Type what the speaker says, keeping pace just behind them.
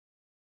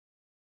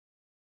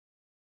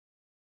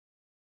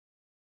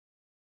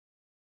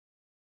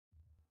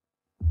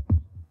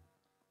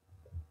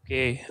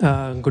Okay,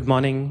 good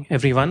morning,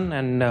 everyone,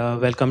 and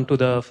welcome to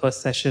the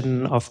first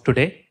session of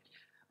today.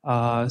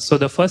 So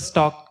the first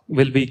talk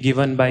will be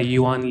given by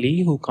Yuan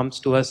Li, who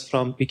comes to us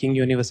from Peking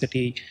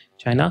University,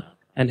 China,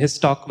 and his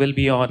talk will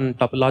be on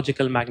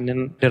topological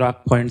magnon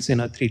Dirac points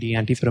in a 3D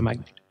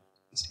antiferromagnet.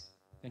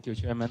 Thank you,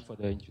 Chairman, for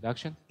the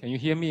introduction. Can you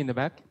hear me in the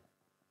back?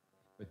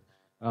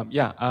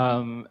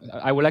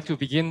 I would like to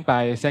begin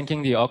by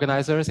thanking the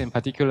organizers, in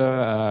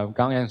particular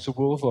Gang and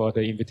Subhro, for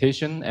the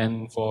invitation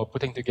and for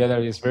putting together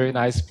this very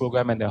nice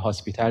program and the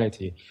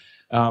hospitality.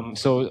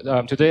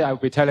 Today I will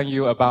be telling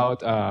you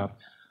about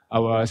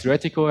our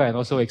theoretical and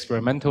also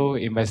experimental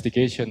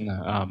investigation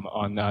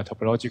on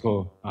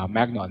topological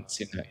magnons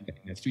in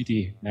a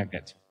 3D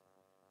magnet.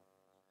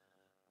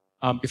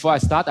 Before I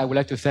start, I would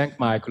like to thank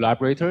my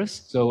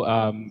collaborators.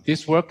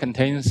 This work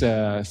contains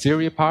a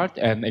theory part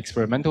and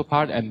experimental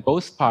part, and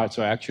both parts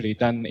are actually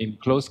done in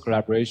close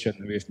collaboration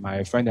with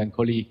my friend and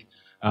colleague,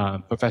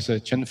 Professor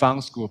Chen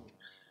Fang's group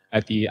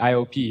at the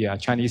IOP,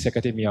 Chinese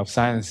Academy of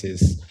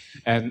Sciences,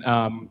 and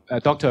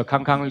Dr.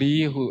 Kang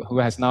Li, who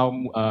has now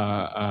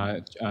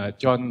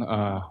joined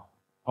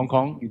Hong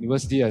Kong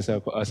University as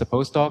a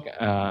postdoc,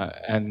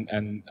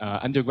 and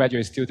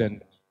undergraduate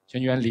student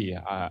Chen Yuan Li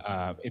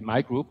in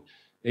my group.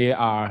 They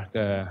are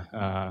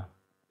the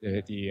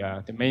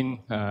main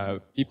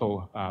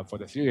people for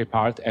the theory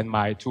part, and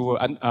my two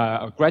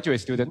graduate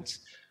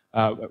students,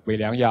 Wei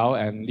Liang Yao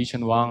and Li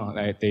Chen Wang,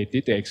 they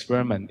did the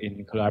experiment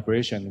in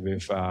collaboration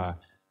with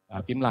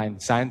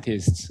beamline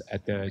scientists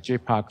at the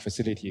J-Park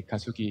facility,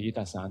 Kazuki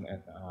Ida-san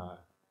and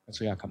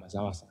Katsuya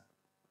Kamazawa-san.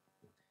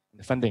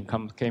 The funding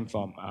came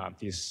from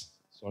these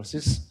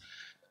sources.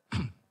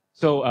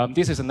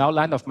 This is an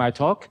outline of my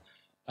talk.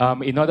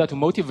 In order to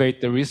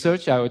motivate the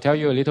research, I will tell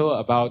you a little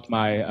about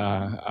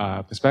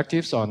my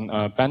perspectives on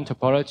band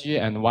topology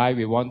and why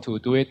we want to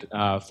do it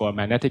for a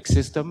magnetic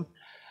system.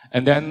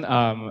 And then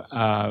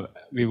I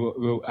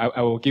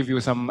will give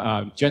you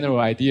some general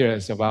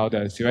ideas about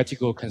the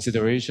theoretical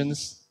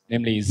considerations,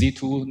 namely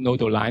Z2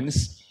 nodal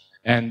lines,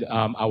 and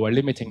our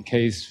limiting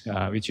case,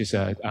 which is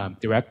a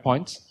Dirac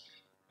point.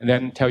 And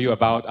then tell you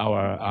about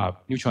our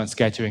neutron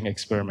scattering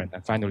experiment.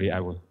 And finally,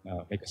 I will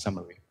make a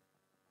summary.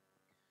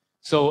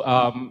 So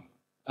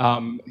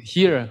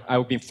here I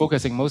will be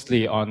focusing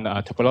mostly on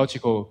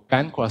topological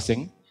band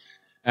crossing,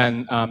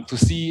 and to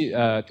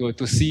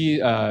see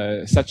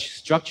such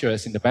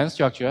structures in the band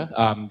structure,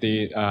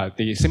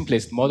 the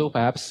simplest model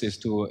perhaps is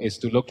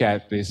to look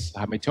at this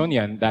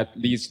Hamiltonian that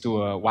leads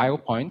to a Weil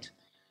point.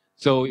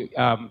 So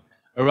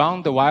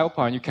around the Weil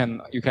point,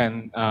 you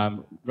can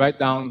write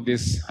down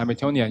this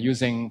Hamiltonian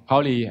using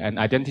Pauli and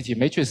identity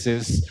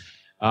matrices.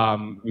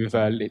 With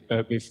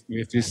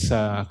this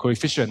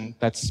coefficient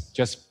that's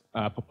just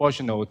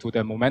proportional to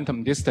the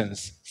momentum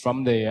distance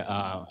from the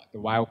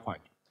Weil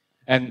point.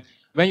 And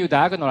when you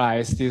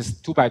diagonalize this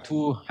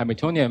 2x2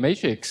 Hamiltonian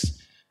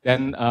matrix,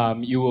 then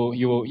you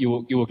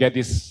will get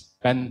this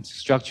band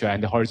structure,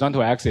 and the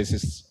horizontal axis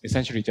is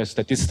essentially just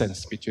the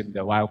distance between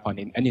the Weil point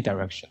in any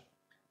direction.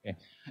 Okay?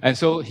 And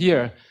so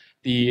here,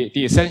 the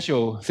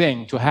essential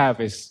thing to have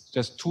is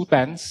just two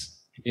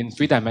bands in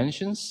 3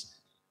 dimensions.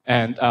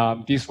 And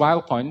these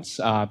Weil points,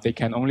 they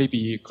can only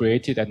be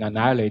created and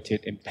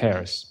annihilated in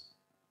pairs.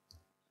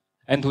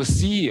 And to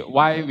see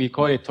why we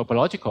call it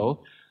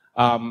topological,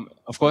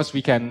 of course,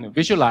 we can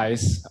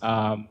visualize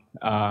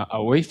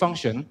a wave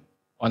function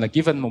on a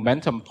given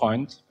momentum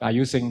point by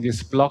using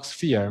this block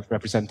sphere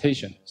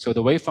representation. So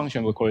the wave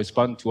function will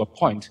correspond to a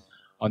point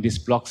on this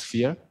block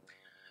sphere.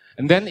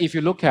 And then if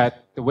you look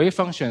at the wave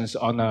functions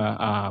on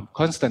a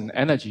constant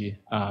energy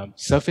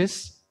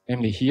surface,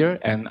 namely here,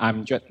 and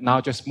I'm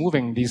now just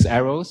moving these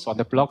arrows on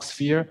the block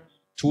sphere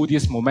to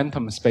this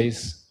momentum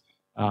space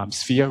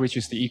sphere, which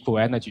is the equal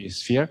energy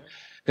sphere,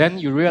 then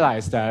you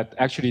realize that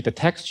actually the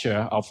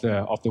texture of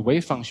the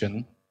wave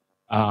function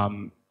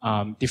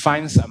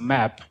defines a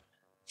map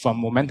from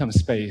momentum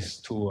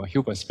space to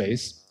Hilbert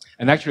space.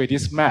 And actually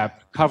this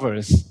map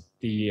covers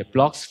the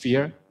block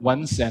sphere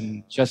once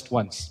and just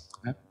once.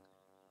 Okay?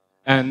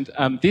 And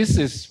this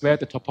is where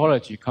the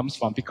topology comes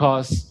from,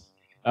 because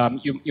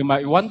you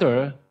might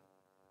wonder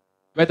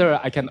whether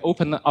I can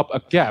open up a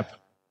gap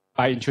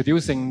by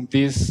introducing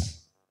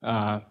this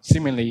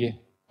seemingly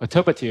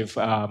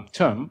perturbative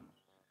term.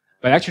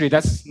 But actually,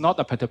 that's not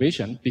a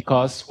perturbation,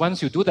 because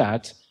once you do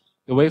that,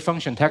 the wave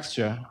function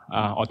texture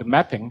or the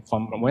mapping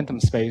from momentum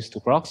space to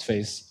block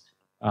space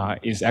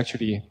is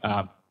actually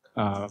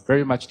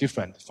very much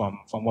different from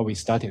what we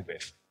started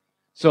with.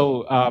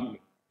 So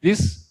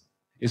this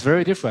is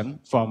very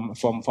different from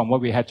what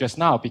we had just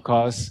now,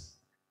 because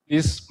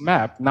this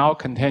map now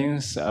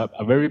contains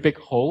a very big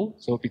hole.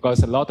 So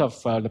because a lot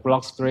of the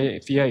block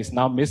sphere is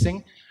now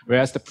missing,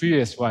 whereas the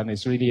previous one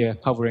is really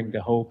covering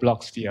the whole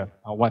block sphere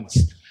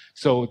once.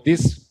 So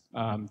this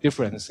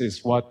difference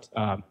is what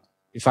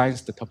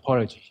defines the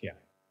topology here.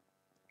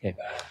 Okay.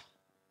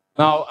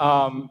 Now,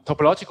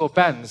 topological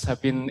bands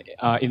have been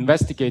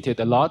investigated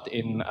a lot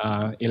in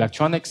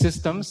electronic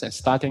systems,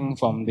 starting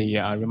from the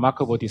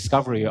remarkable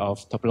discovery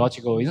of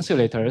topological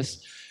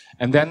insulators.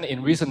 And then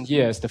in recent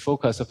years, the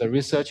focus of the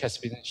research has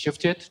been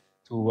shifted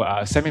to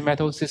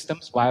semi-metal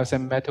systems, wire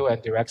semi-metal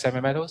and Dirac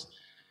semi-metals.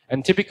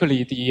 And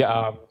typically,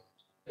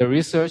 the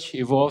research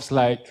evolves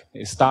like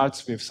it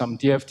starts with some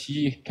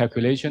DFT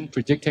calculation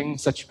predicting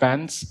such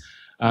bands,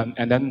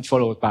 and then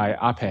followed by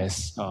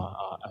RPES,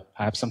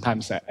 perhaps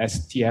sometimes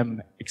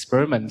STM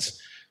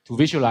experiments to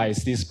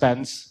visualize these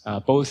bands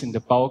both in the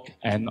bulk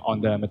and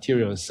on the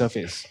material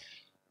surface.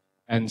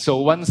 And so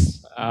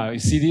once you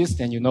see this,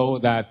 then you know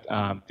that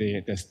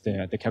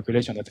the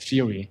calculation of the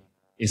theory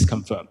is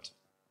confirmed.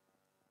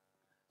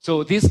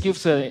 So this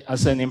gives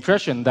us an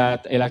impression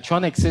that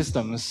electronic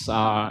systems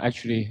are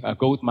actually a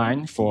gold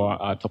mine for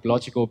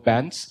topological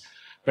bands.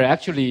 But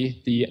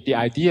actually, the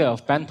idea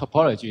of band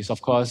topology is,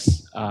 of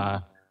course,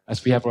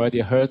 as we have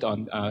already heard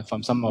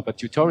from some of the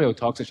tutorial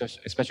talks,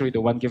 especially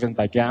the one given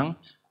by Gang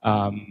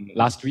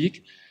last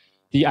week,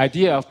 the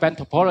idea of band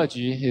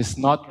topology is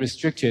not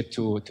restricted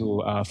to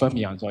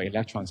fermions or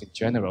electrons in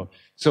general.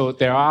 So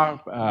there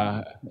are,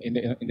 in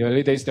the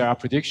early days, there are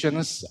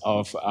predictions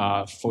of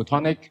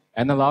photonic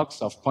analogs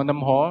of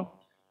quantum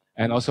Hall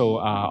and also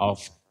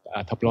of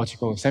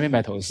topological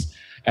semimetals.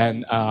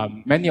 And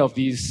many of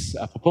these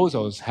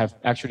proposals have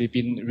actually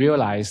been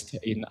realized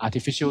in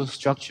artificial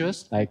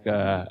structures like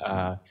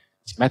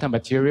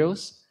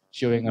metamaterials,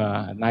 showing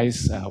a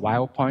nice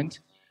wild point.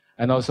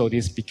 And also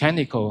this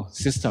mechanical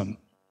system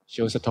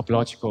shows a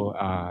topological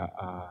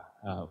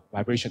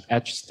vibration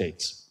edge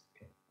states.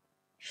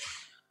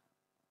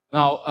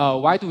 Now,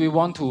 why do we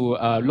want to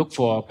look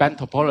for band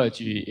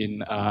topology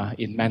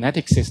in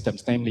magnetic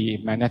systems,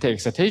 namely magnetic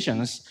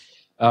excitations?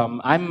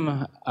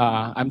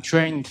 I'm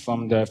trained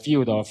from the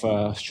field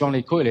of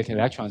strongly correlated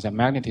electrons and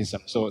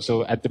magnetism.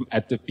 So at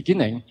the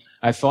beginning,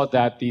 I thought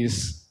that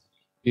these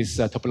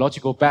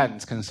topological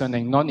bands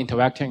concerning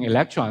non-interacting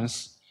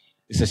electrons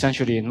is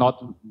essentially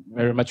not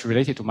very much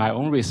related to my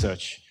own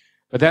research.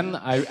 But then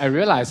I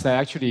realized that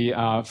actually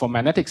for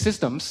magnetic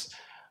systems,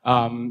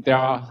 there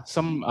are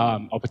some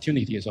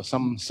opportunities or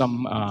some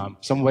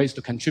ways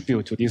to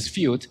contribute to this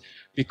field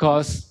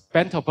because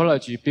band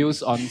topology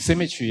builds on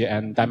symmetry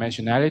and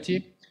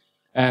dimensionality.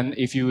 And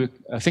if you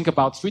think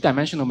about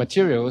three-dimensional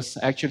materials,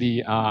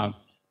 actually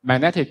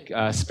magnetic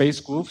space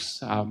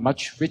groups are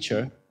much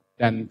richer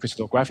than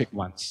crystallographic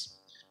ones.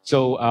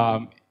 So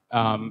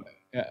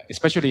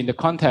especially in the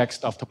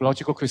context of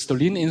topological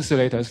crystalline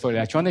insulators for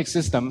electronic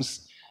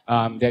systems,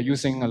 they're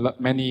using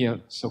many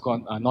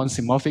so-called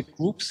non-symmetric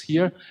groups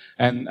here.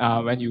 And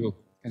when you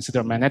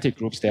consider magnetic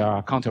groups, there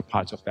are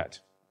counterparts of that.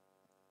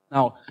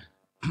 Now,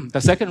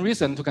 the second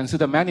reason to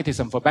consider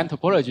magnetism for band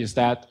topology is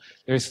that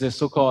there is the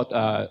so-called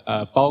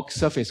bulk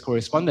surface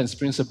correspondence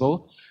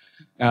principle.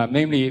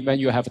 Namely, when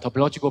you have a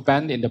topological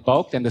band in the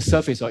bulk, then the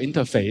surface or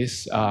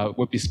interface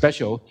would be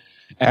special.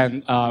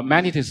 And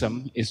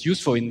magnetism is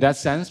useful in that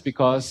sense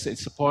because it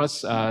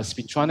supports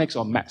spintronics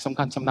or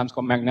sometimes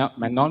called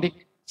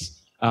magnetic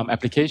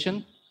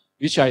application,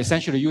 which are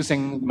essentially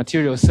using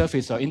material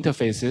surface or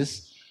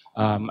interfaces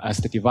as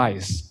the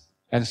device.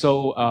 And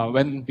so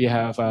when we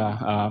have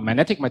a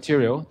magnetic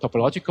material,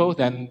 topological,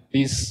 then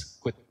this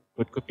could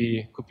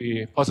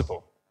be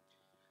possible.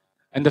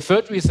 And the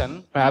third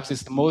reason, perhaps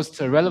is the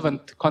most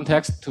relevant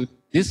context to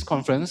this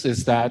conference,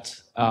 is that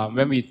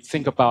when we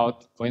think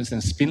about, for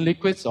instance, spin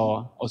liquids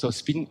or also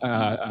spin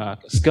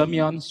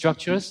skyrmion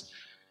structures,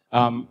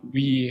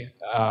 we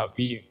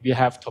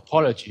have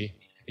topology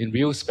in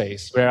real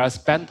space, whereas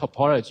band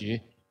topology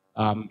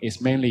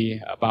is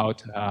mainly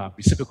about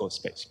reciprocal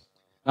space.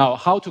 Now,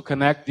 how to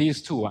connect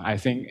these two? I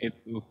think it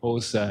will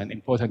pose an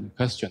important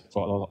question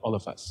for all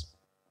of us.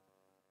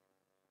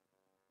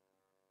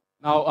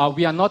 Now,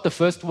 we are not the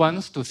first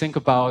ones to think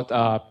about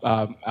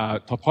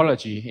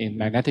topology in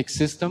magnetic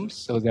systems.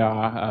 So there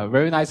are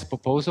very nice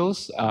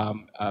proposals.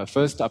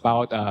 First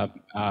about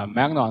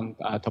magnon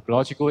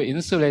topological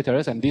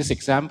insulators, and this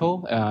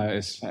example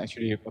is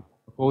actually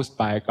proposed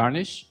by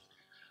Garnish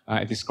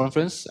at this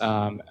conference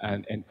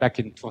and back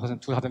in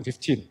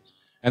 2015.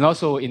 And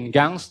also in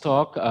Gang's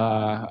talk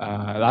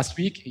last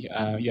week,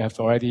 you have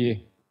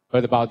already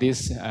heard about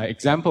this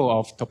example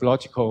of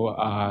topological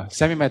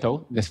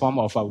semimetal in the form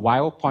of a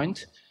wild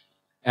point.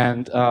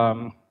 And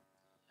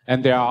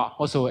there are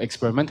also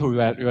experimental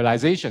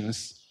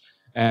realizations.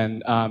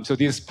 And so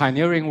this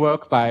pioneering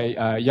work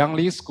by Yuan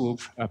Li's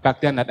group back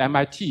then at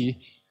MIT,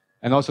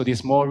 and also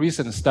this more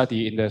recent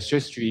study in the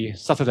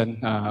Schusterman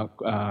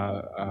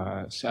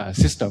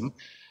system,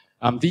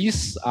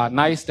 these are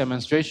nice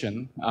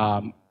demonstration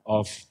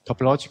of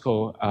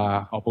topological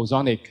or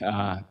bosonic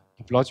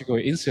topological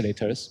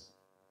insulators.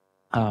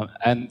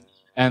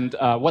 And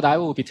what I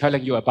will be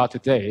telling you about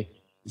today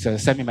is a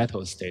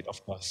semi-metal state,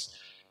 of course.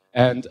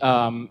 And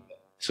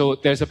so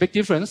there's a big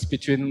difference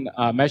between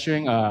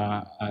measuring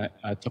a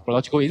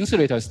topological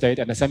insulator state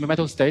and a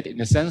semi-metal state in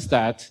the sense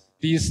that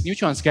these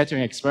neutron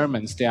scattering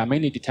experiments, they are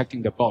mainly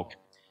detecting the bulk.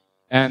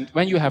 And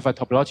when you have a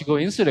topological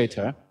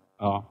insulator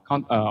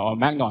or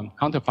magnon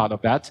counterpart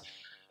of that,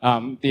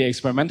 the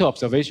experimental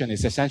observation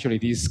is essentially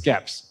these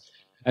gaps.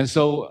 And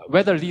so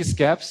whether these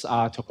gaps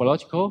are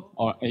topological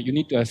or you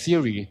need a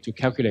theory to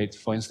calculate,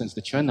 for instance,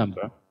 the Chen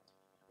number.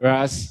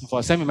 Whereas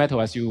for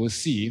semi-metal, as you will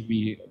see,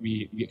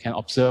 we can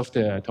observe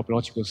the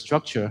topological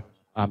structure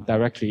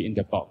directly in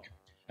the bulk.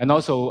 And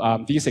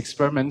also, these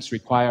experiments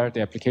require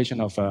the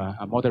application of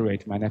a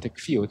moderate magnetic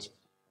field,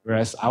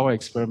 whereas our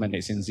experiment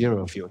is in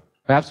zero field.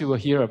 Perhaps you will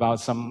hear about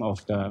some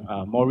of the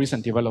more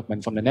recent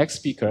development from the next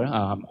speaker,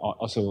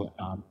 also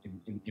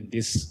in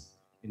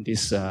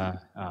this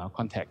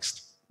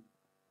context.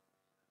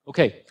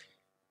 Okay.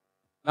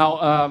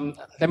 Now,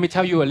 let me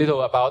tell you a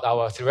little about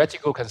our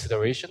theoretical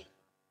consideration.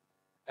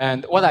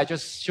 And what I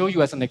just show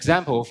you as an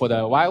example for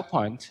the wild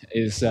point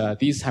is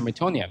this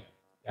Hamiltonian.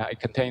 It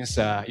contains,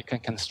 you can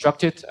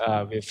construct it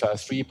with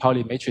 3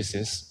 Pauli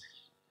matrices.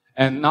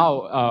 And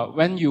now,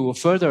 when you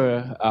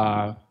further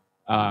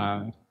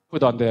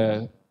put on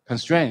the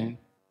constraint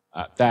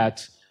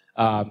that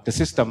the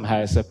system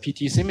has a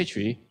PT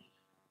symmetry,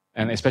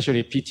 and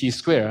especially PT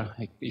square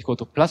equal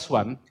to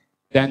 +1,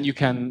 then you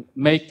can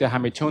make the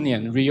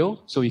Hamiltonian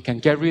real, so you can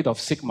get rid of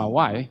sigma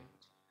y.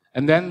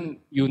 And then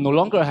you no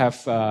longer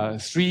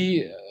have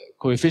 3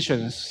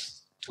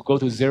 coefficients to go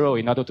to 0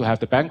 in order to have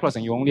the band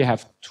crossing. You only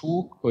have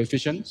 2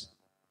 coefficients.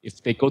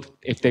 If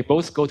they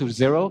both go to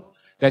 0,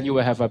 then you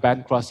will have a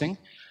band crossing.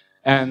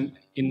 And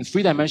in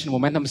 3-dimensional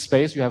momentum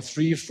space, you have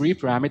 3 free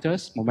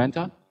parameters,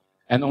 momenta,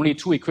 and only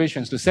 2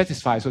 equations to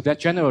satisfy. So that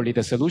generally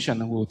the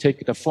solution will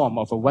take the form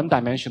of a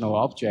 1-dimensional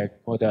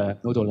object for the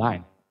nodal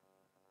line.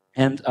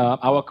 And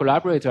our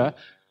collaborator,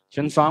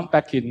 Chen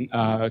back in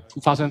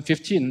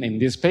 2015 in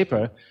this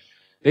paper,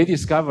 they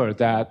discovered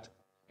that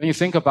when you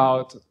think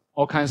about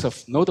all kinds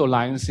of nodal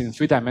lines in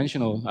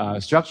 3-dimensional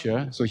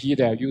structure, so here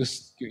they are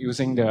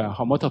using the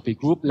homotopy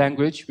group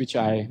language, which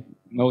I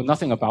know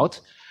nothing about,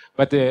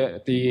 but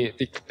the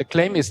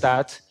claim is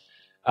that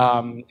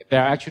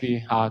there are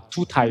actually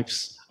 2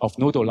 types of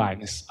nodal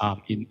lines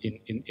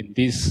in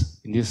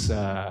this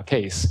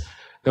case.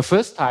 The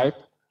first type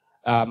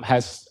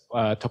has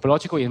a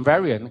topological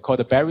invariant called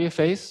the barrier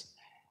phase,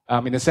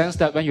 in the sense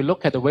that when you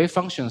look at the wave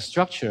function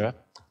structure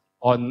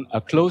on a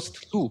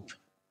closed loop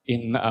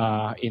in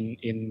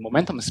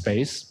momentum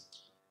space,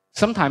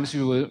 sometimes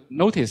you will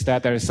notice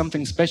that there is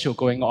something special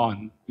going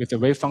on with the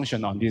wave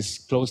function on this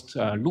closed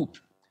loop.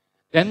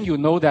 Then you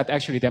know that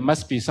actually there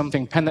must be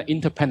something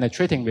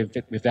interpenetrating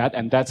with that,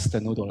 and that's the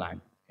nodal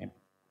line. Okay.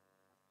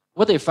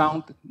 What they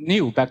found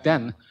new back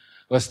then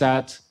was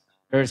that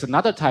there is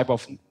another type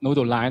of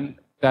nodal line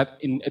that,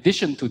 in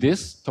addition to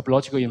this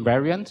topological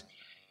invariant,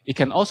 it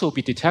can also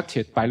be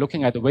detected by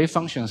looking at the wave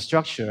function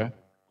structure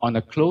on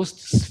a closed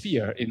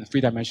sphere in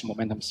 3-dimensional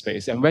momentum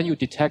space. And when you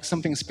detect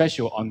something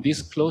special on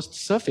this closed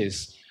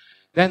surface,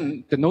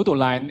 then the nodal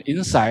line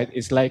inside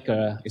is like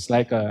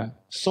a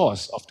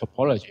source of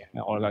topology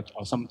or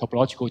some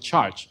topological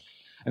charge.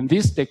 And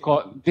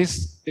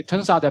it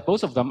turns out that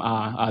both of them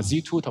are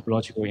Z2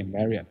 topological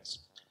invariants.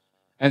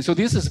 And so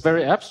this is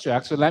very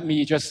abstract. So let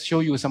me just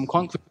show you some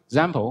concrete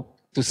example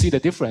to see the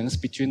difference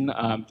between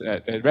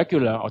the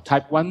regular or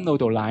type 1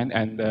 nodal line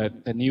and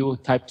the new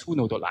type 2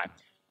 nodal line.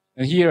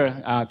 And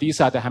here,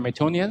 these are the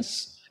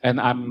Hamiltonians, and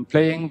I'm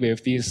playing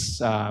with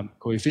these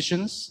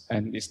coefficients,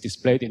 and it's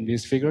displayed in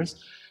these figures.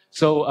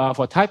 So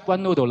for type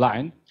 1 nodal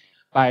line,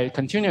 by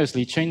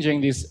continuously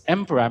changing this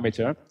m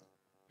parameter,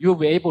 you'll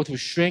be able to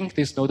shrink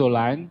this nodal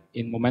line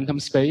in momentum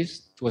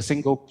space to a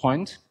single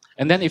point.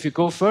 And then if you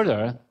go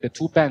further, the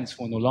 2 bands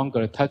will no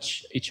longer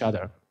touch each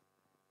other.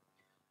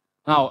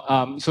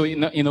 Now, so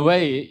in a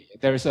way,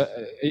 there is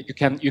you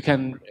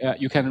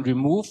can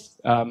remove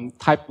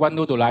type 1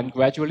 nodal line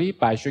gradually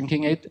by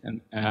shrinking it,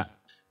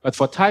 but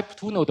for type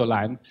 2 nodal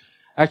line,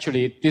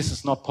 actually this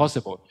is not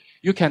possible.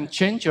 You can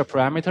change your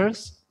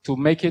parameters to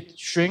make it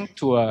shrink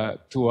to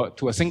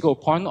a single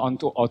point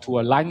or to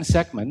a line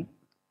segment,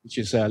 which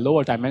is a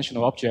lower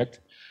dimensional object.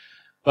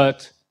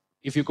 But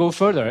if you go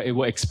further, it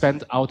will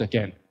expand out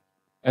again.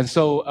 And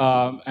so,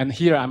 and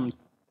here I'm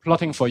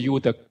plotting for you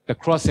the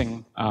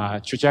crossing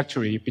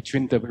trajectory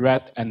between the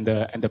red and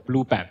the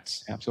blue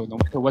bands. Yeah, so no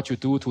matter what you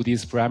do to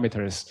these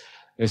parameters,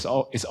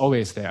 it's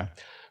always there,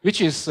 which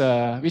is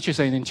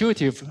an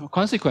intuitive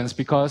consequence,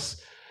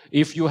 because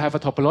if you have a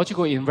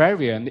topological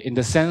invariant in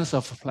the sense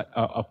of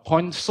a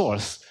point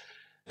source,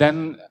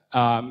 then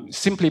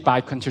simply by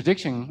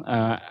contradiction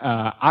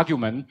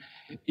argument,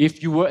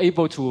 if you were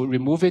able to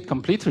remove it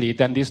completely,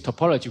 then this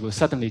topology will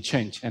suddenly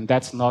change, and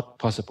that's not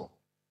possible.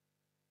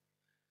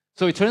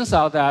 So it turns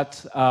out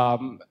that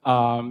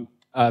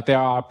there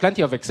are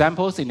plenty of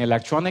examples in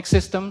electronic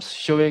systems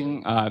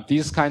showing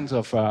these kinds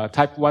of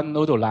type 1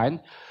 nodal line,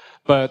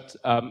 but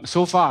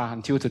so far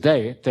until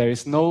today, there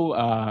is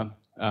no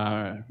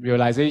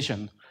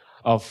realization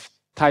of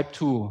type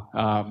 2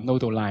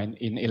 nodal line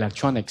in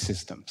electronic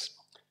systems.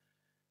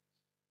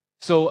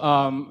 So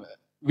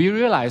we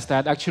realized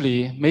that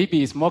actually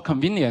maybe it's more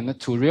convenient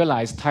to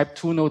realize type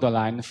 2 nodal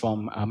line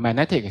from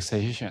magnetic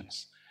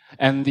excitations.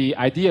 And the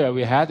idea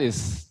we had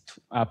is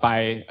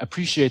by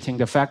appreciating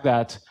the fact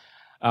that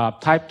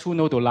type 2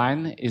 nodal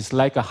line is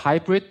like a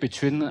hybrid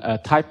between a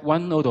type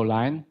 1 nodal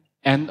line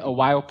and a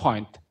wild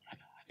point.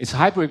 It's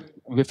hybrid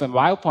with a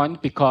wild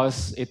point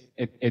because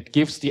it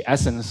gives the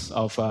essence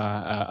of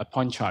a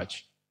point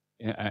charge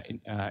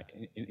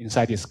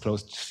inside this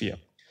closed sphere.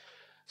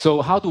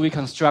 So how do we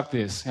construct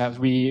this?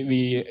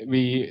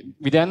 We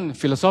then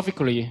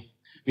philosophically,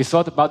 we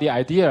thought about the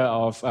idea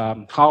of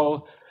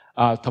how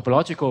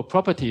topological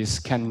properties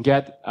can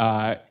get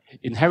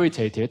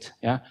inherited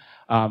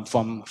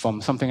from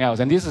something else.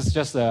 And this is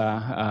just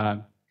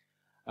a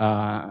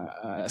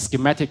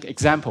schematic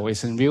example.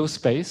 It's in real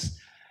space.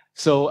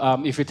 So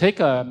if you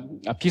take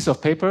a piece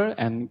of paper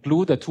and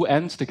glue the two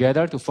ends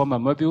together to form a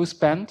Möbius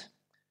band,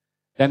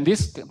 then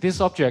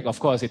this object, of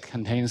course, it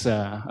contains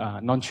a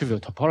non-trivial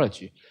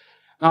topology.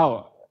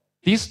 Now,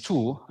 these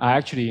two are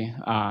actually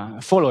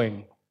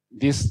following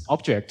this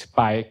object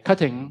by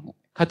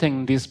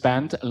cutting this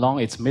band along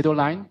its middle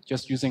line,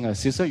 just using a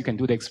scissor. You can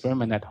do the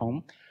experiment at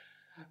home.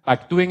 By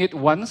doing it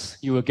once,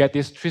 you will get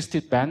this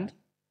twisted band.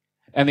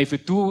 And if you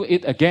do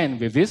it again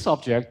with this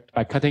object,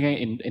 by cutting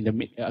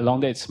it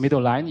along its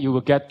middle line, you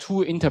will get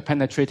two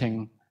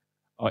interpenetrating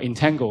or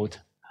entangled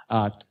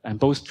and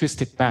both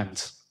twisted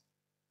bands.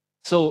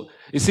 So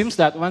it seems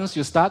that once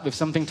you start with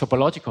something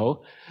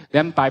topological,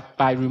 then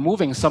by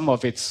removing some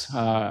of its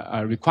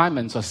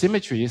requirements or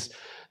symmetries,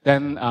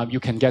 then you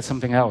can get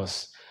something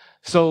else.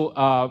 So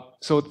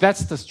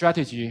that's the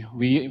strategy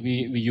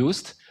we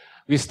used.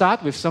 We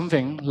start with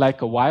something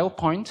like a wild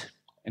point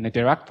and a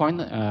Dirac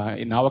point.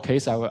 In our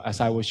case,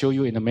 as I will show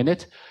you in a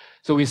minute.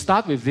 So we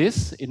start with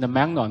this in the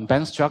magnon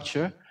band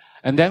structure,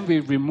 and then we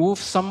remove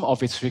some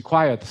of its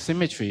required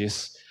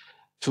symmetries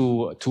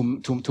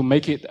to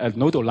make it a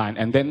nodal line.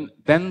 And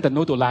then the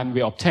nodal line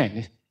we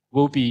obtain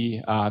will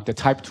be the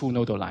type 2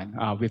 nodal line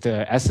with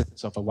the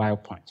essence of a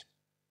wild point.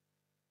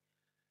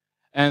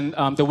 And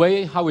the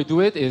way how we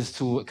do it is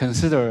to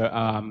consider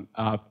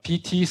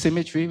PT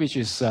symmetry, which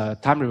is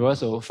time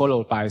reversal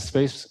followed by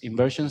space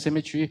inversion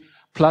symmetry,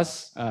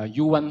 plus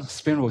U1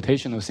 spin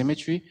rotational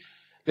symmetry.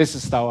 This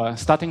is our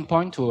starting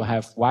point to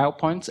have wild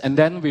points. And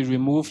then we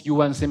remove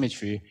U1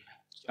 symmetry,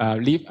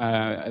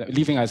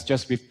 leaving us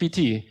just with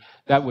PT.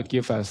 That would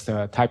give us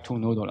the type 2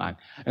 nodal line.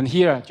 And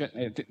here,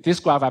 this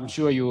graph, I'm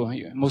sure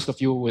most of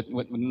you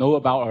would know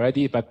about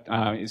already, but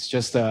it's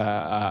just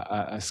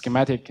a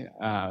schematic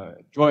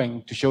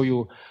drawing to show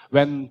you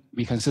when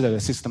we consider the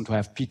system to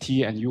have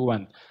PT and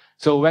U1.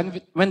 So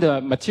when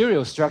the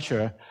material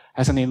structure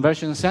has an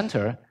inversion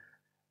center,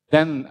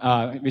 then,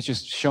 which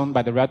is shown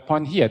by the red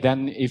point here,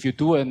 then if you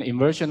do an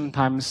inversion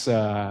times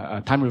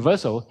time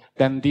reversal,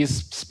 then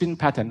this spin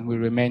pattern will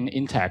remain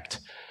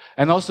intact.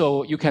 And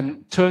also, you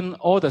can turn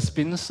all the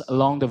spins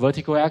along the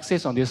vertical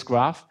axis on this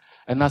graph,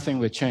 and nothing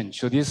will change.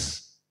 So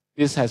this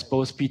has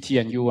both PT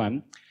and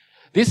U1.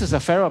 This is a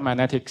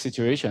ferromagnetic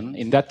situation.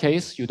 In that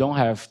case, you don't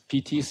have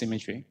PT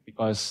symmetry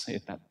because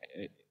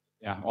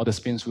all the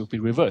spins will be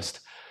reversed.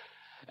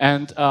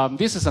 And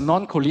this is a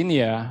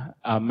non-collinear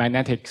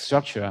magnetic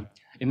structure.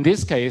 In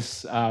this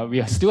case,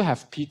 we still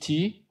have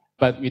PT,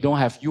 but we don't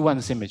have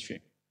U1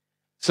 symmetry.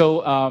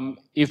 So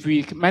if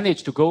we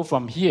manage to go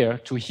from here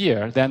to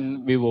here,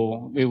 then we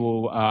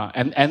will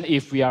and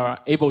if we are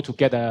able to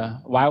get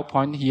a wild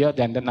point here,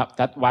 then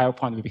that wild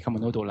point will become a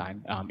nodal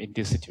line in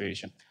this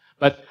situation.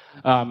 But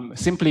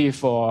simply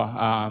for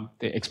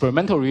the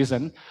experimental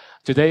reason,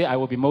 today I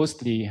will be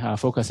mostly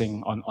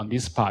focusing on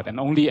this part, and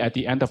only at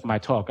the end of my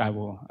talk I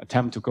will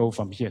attempt to go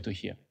from here to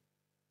here.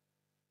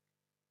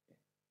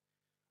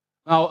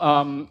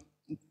 Now,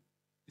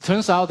 it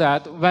turns out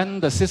that when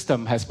the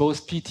system has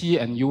both PT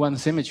and U1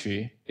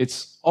 symmetry,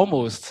 it's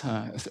almost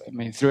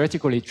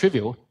theoretically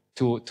trivial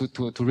to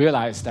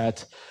realize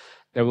that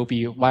there will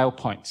be wild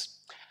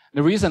points.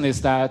 The reason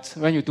is that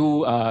when you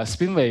do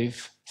spin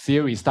wave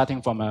theory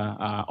starting from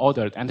an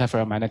ordered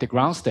antiferromagnetic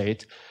ground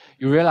state,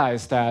 you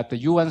realize that the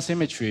U1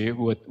 symmetry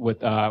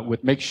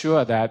would make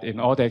sure that in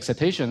all the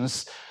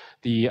excitations,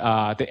 the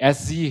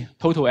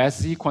total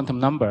SZ quantum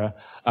number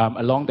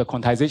along the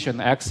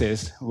quantization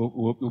axis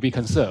will be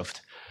conserved.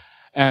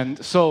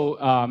 And so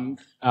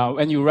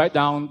when you write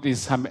down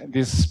this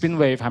spin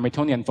wave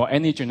Hamiltonian for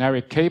any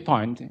generic k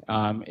point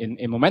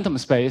in momentum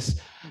space,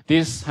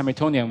 this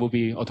Hamiltonian will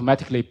be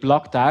automatically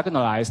block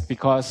diagonalized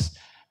because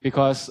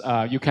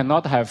you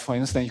cannot have, for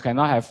instance, you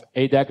cannot have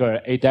a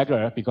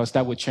dagger because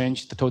that would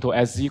change the total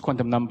SZ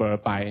quantum number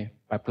by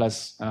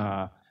plus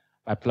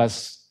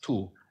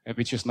 2,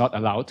 which is not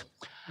allowed.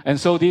 And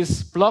so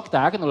this block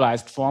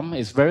diagonalized form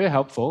is very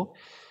helpful,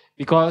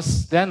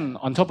 because then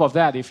on top of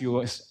that, if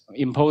you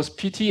impose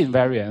PT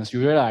invariance, you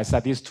realize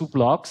that these two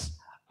blocks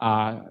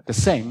are the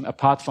same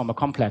apart from a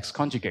complex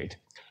conjugate.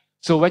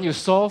 So when you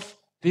solve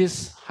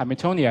this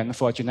Hamiltonian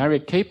for a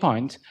generic k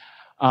point,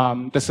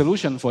 the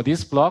solution for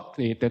this block,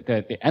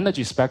 the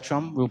energy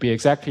spectrum, will be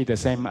exactly the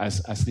same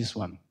as this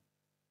one.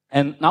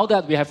 And now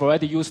that we have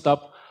already used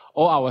up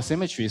all our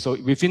symmetry, so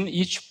within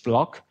each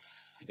block,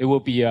 it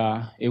will be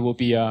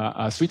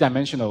a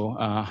three-dimensional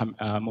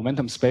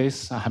momentum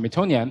space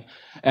Hamiltonian.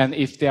 And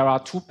if there are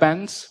two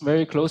bands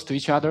very close to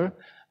each other,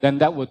 then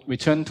that would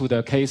return to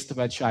the case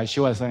which I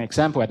show as an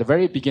example at the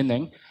very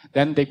beginning.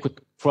 Then they could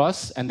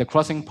cross, and the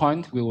crossing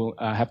point will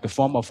have the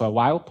form of a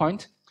wild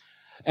point.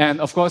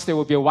 And of course, there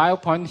will be a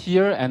wild point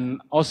here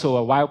and also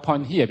a wild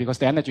point here because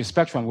the energy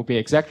spectrum will be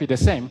exactly the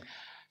same.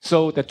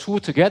 So the two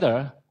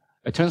together,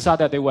 it turns out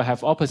that they will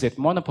have opposite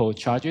monopole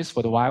charges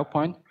for the wild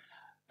point.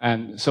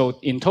 And so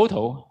in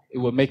total, it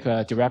will make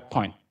a Dirac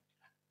point.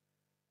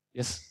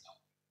 Yes?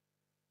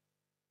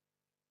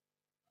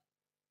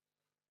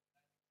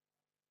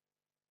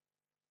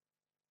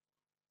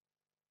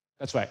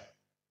 That's right.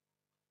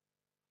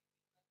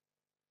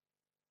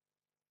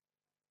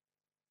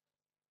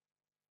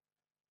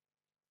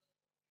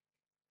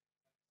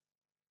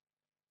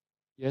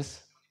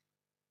 Yes?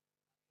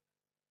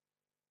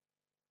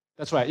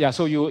 That's right. Yeah.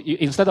 So you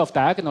instead of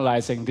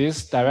diagonalizing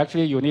this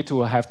directly, you need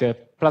to have the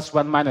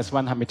 +1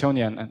 -1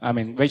 Hamiltonian,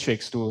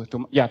 matrix to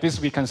yeah, this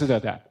we consider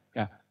that.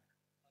 Yeah.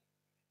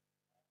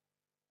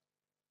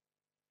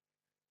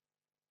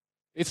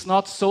 It's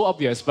not so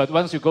obvious, but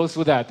once you go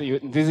through that,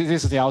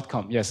 this is the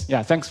outcome. Yes.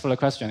 Yeah. Thanks for the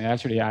question.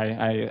 Actually,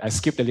 I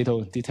skipped a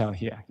little detail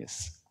here.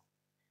 Yes.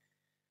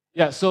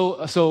 Yeah.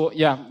 So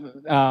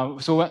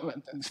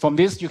from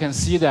this, you can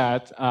see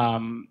that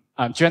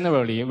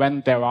generally,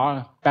 when there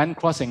are band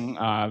crossing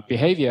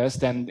behaviors,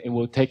 then it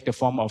will take the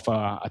form of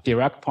a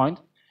Dirac point,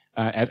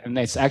 and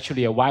it's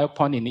actually a wild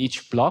point in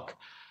each block.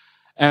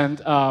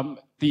 And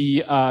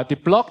the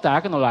block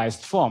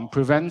diagonalized form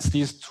prevents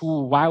these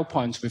two wild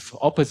points with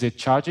opposite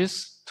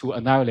charges to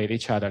annihilate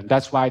each other. And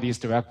that's why these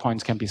Dirac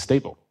points can be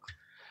stable.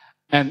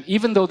 And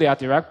even though they are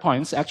Dirac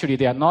points, actually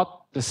they are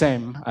not the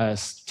same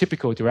as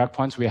typical Dirac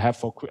points we have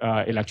for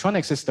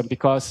electronic system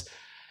because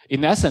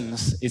in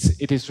essence,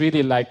 it is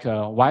really like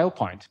a wild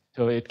point.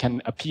 So it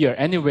can appear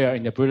anywhere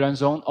in the Brillouin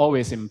zone,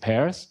 always in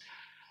pairs.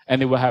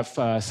 And it will have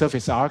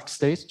surface arc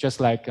states, just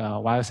like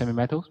wire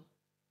semimetals.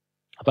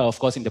 But of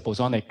course, in the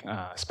bosonic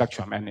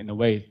spectrum, and in a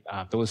way,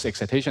 those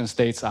excitation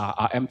states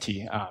are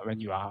empty when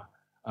you are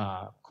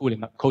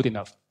cold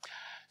enough.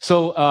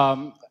 So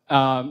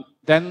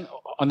then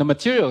on the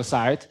material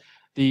side,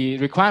 the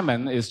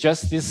requirement is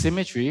just this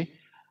symmetry,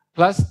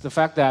 plus the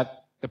fact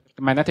that the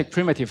magnetic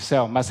primitive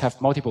cell must have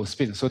multiple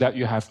spins so that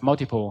you have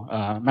multiple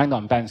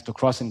magnon bands to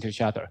cross into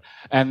each other.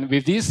 And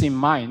with this in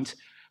mind,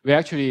 we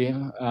actually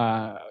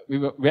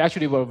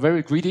were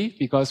very greedy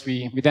because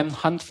we then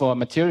hunt for a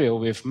material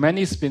with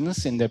many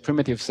spins in the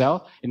primitive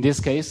cell. In this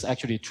case,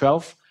 actually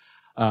 12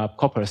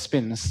 copper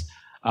spins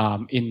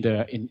in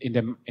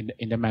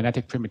the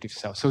magnetic primitive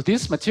cell. So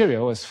this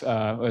material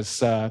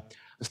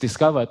was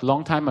discovered a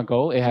long time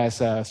ago. It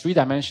has a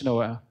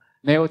three-dimensional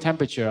Néel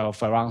temperature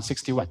of around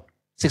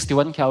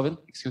 61 Kelvin,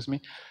 excuse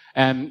me.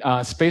 And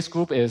space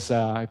group is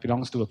it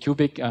belongs to a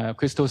cubic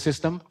crystal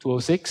system,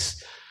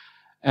 206.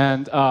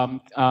 And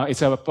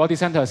it's a body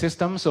center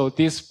system. So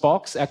this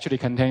box actually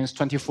contains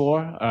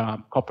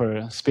 24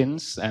 copper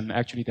spins, and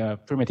actually the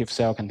primitive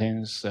cell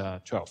contains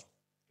 12.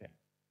 Okay.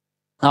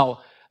 Now,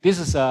 this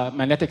is a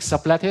magnetic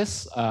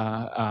sublattice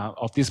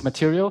of this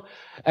material.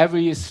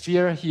 Every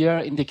sphere here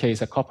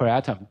indicates a copper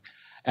atom,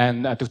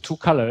 and the two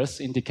colors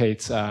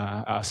indicates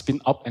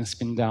spin up and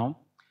spin down.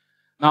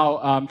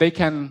 Now, they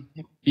can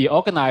be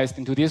organized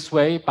into this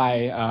way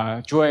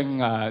by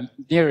drawing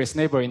nearest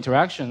neighbor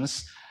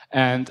interactions.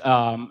 And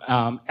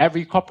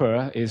every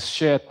copper is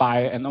shared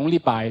by and only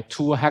by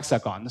two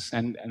hexagons.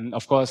 And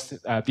of course,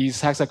 these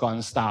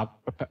hexagons are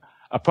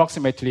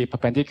approximately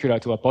perpendicular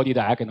to a body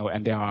diagonal,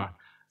 and there are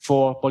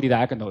 4 body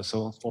diagonals,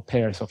 so 4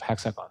 pairs of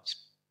hexagons.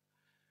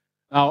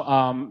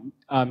 Now,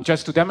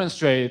 just to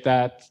demonstrate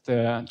that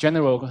the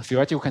general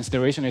theoretical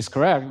consideration is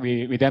correct,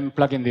 we then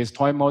plug in this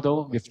toy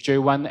model with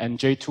J1 and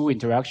J2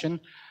 interaction,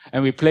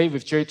 and we play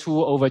with J2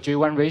 over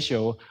J1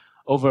 ratio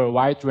over a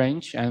wide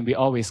range, and we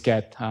always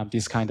get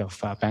this kind of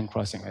band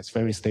crossing. It's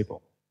very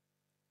stable.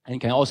 And you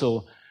can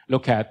also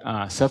look at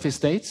surface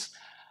states,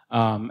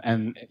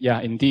 and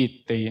yeah,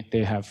 indeed,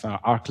 they have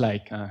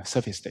arc-like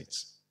surface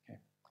states.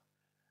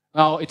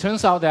 Now, it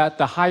turns out that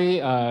the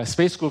high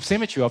space group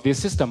symmetry of this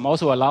system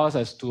also allows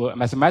us to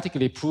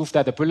mathematically prove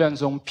that the Brillouin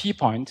zone P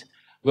point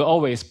will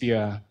always be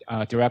a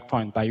Dirac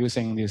point by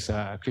using this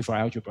Clifford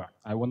algebra.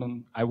 I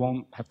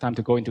won't have time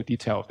to go into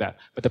detail of that,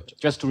 but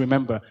just to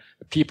remember,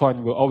 the P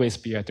point will always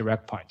be a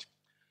Dirac point.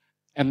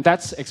 And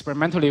that's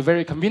experimentally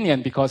very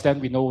convenient because then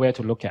we know where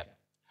to look at.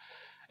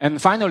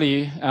 And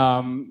finally,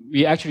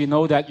 we actually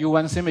know that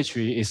U1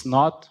 symmetry is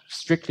not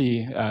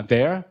strictly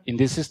there in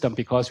this system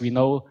because we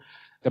know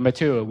the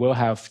material will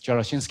have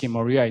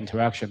Dzerzhinsky-Moria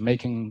interaction,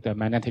 making the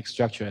magnetic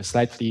structure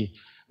slightly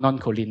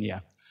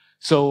non-collinear.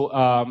 So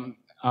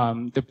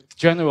the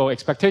general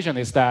expectation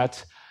is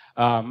that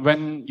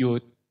when you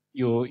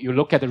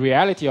look at the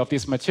reality of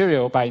this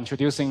material by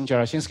introducing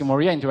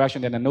Dzerzhinsky-Moria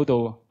interaction, then the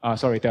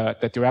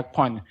Dirac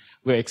point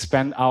will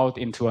expand out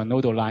into a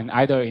nodal line,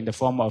 either in the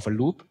form of a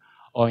loop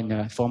or in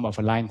the form of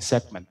a line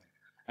segment.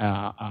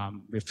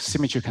 With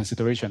symmetry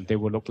consideration, they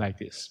will look like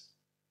this.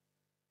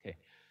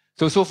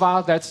 So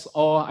far, that's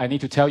all I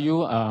need to tell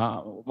you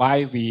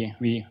why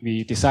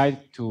we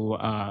decide to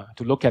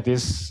look at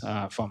this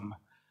from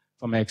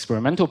from an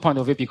experimental point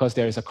of view because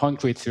there is a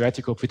concrete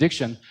theoretical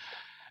prediction.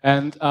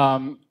 But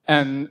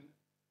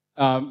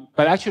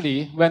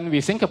actually, when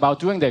we think about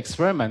doing the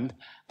experiment,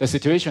 the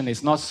situation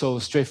is not so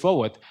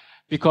straightforward.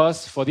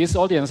 Because for this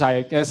audience,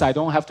 I guess I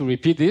don't have to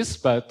repeat this,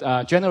 but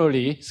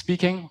generally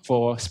speaking,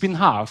 for spin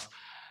half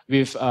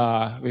with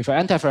an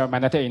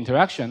antiferromagnetic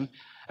interaction,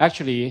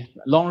 actually,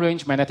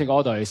 long-range magnetic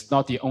order is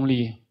not the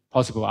only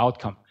possible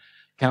outcome.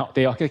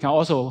 They can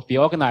also be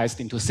organized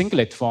into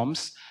singlet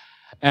forms,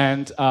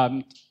 and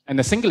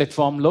the singlet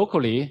form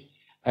locally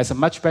has a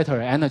much better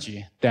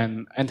energy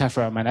than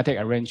antiferromagnetic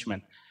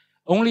arrangement.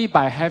 Only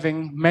by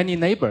having many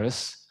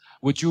neighbors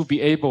would you be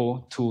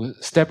able to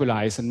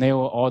stabilize a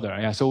Néel order.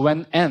 Yeah, so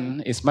when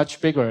n is much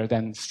bigger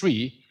than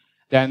 3,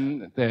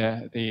 then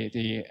the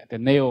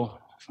Néel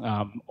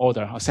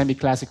order or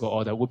semi-classical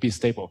order would be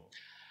stable.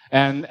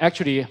 And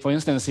actually, for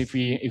instance, if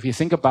we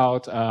think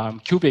about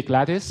cubic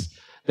lattice,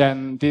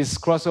 then this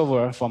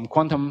crossover from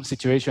quantum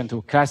situation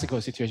to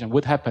classical situation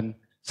would happen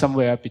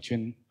somewhere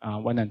between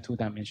 1 and 2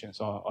 dimensions,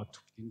 or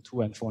between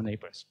 2 and 4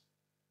 neighbors.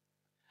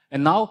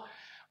 And now,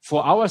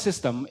 for our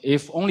system,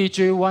 if only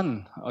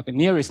J1, or the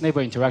nearest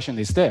neighbor interaction,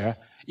 is there,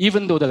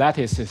 even though the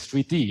lattice is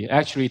 3D,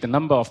 actually the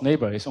number of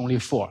neighbors is only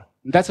 4.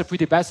 And that's a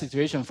pretty bad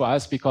situation for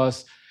us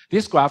because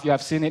this graph, you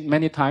have seen it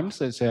many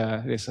times. It's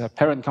a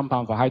parent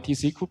compound for high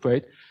TC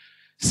cuprate.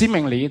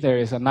 Seemingly, there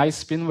is a nice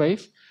spin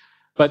wave.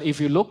 But if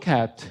you look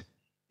at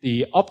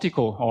the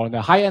optical or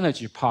the high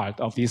energy part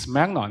of these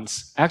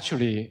magnons,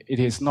 actually, it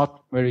is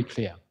not very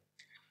clear.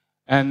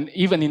 And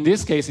even in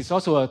this case, it's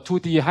also a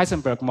 2D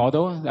Heisenberg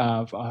model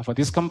for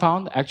this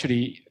compound.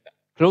 Actually,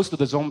 close to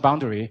the zone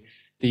boundary,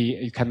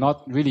 you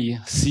cannot really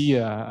see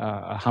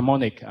a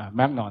harmonic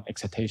magnon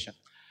excitation.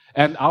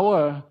 And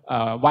our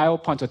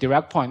wild points or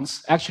Dirac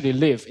points actually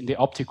live in the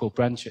optical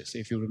branches,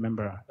 if you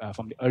remember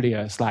from the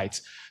earlier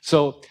slides.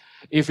 So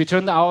if it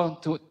turned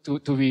out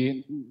to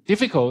be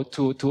difficult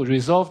to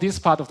resolve this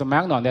part of the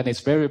magnon, then it's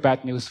very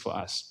bad news for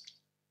us.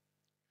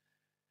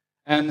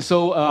 And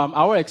so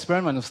our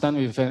experiment was done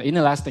with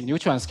inelastic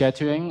neutron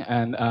scattering,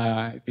 and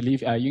I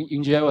believe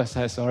Ying-Jer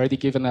has already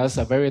given us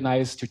a very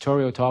nice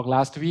tutorial talk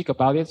last week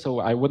about it,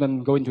 so I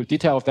wouldn't go into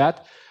detail of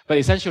that. But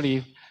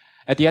essentially,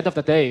 at the end of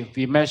the day,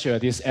 we measure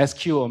this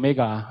SQ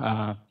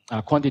omega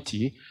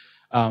quantity,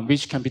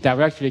 which can be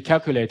directly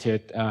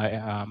calculated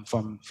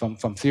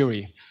from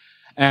theory.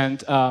 And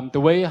the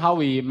way how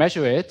we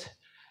measure it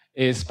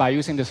is by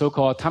using the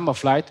so-called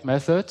time-of-flight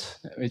method,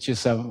 which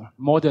is a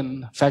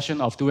modern fashion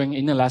of doing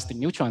inelastic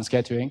neutron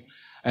scattering.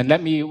 And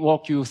let me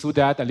walk you through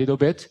that a little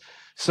bit.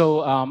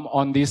 So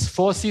on this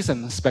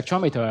 4-season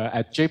spectrometer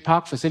at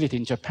J-Park facility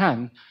in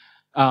Japan,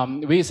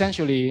 we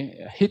essentially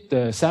hit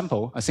the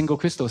sample, a single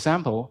crystal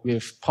sample,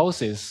 with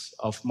pulses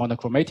of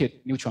monochromated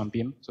neutron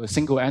beam, so a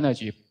single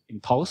energy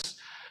impulse.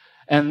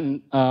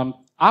 And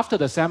after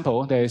the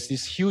sample, there is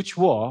this huge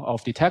wall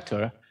of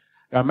detector.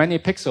 There are many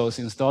pixels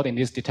installed in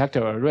this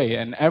detector array,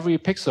 and every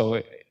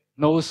pixel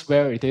knows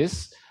where it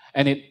is,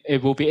 and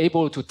it will be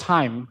able to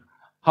time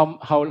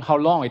how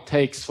long it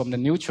takes from the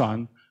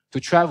neutron to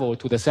travel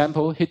to the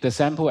sample, hit the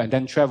sample, and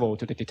then travel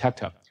to the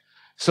detector.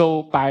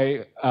 So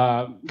by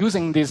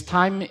using this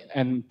time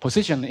and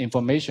position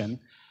information,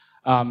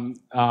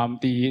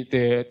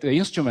 the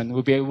instrument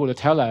will be able to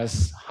tell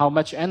us how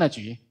much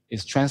energy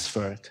is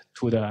transferred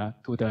to the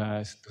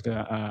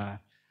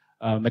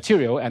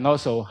material, and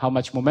also how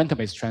much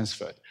momentum is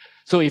transferred.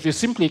 So if you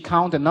simply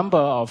count the number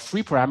of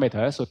free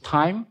parameters, so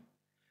time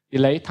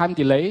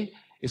delay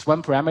is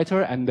one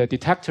parameter, and the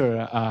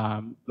detector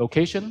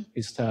location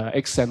is the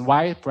X and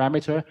Y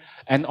parameter.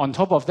 And on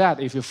top of that,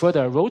 if you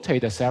further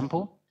rotate the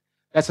sample,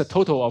 that's a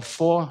total of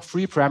 4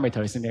 free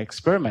parameters in the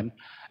experiment.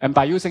 And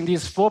by using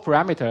these 4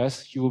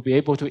 parameters, you will be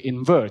able to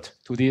invert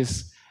to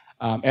this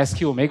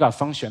SQ omega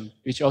function,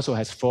 which also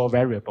has 4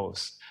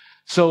 variables.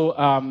 So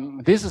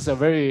this is a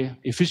very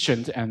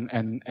efficient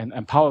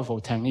and powerful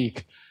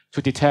technique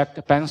to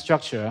detect band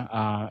structure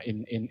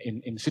in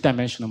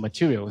 3-dimensional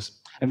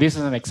materials. And this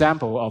is an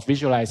example of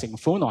visualizing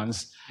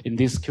phonons in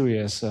this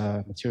curious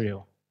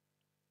material.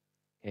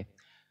 Okay.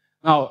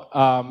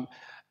 Now,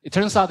 it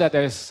turns out that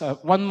there's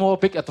one more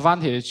big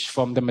advantage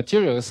from the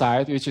material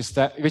side, which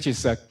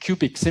is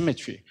cubic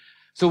symmetry.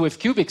 So with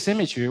cubic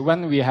symmetry,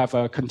 when we have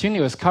a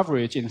continuous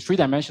coverage in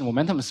 3-dimensional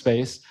momentum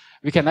space,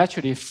 we can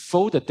actually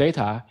fold the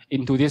data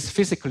into this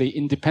physically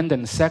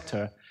independent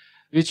sector,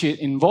 which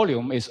in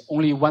volume is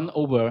only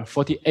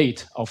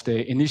 1/48 of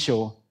the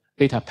initial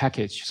data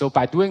package. So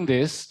by doing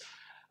this,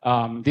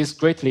 this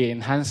greatly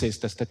enhances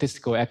the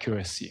statistical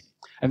accuracy.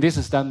 And this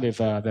is done with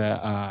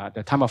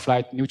the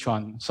time-of-flight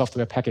neutron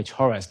software package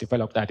Horace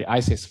developed at the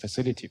ICTS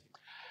facility.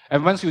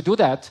 And once you do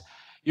that,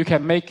 you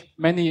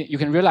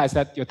can realize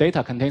that your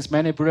data contains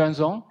many Brillouin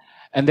zones,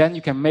 and then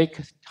you can make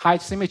high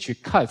symmetry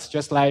cuts,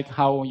 just like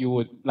how you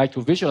would like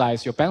to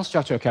visualize your band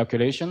structure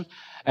calculation.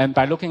 And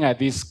by looking at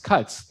these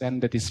cuts,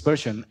 then the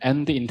dispersion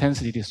and the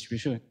intensity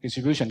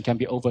distribution can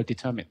be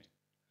overdetermined.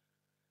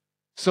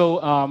 So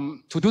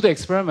to do the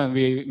experiment,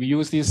 we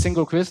use these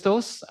single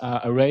crystals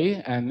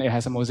array, and it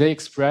has a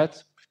mosaic spread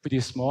pretty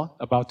small,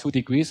 about 2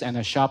 degrees, and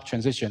a sharp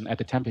transition at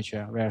the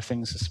temperature where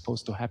things are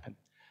supposed to happen.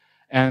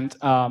 And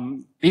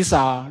these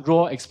are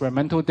raw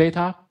experimental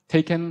data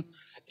taken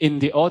in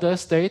the order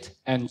state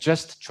and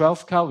just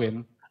 12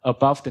 Kelvin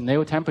above the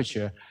nail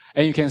temperature.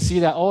 And you can see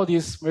that all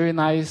these very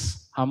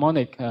nice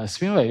harmonic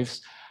spin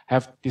waves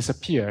have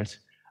disappeared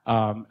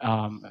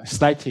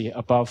slightly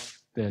above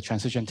the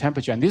transition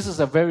temperature. And this is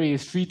a very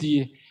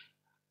 3D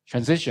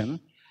transition.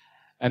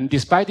 And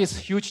despite this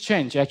huge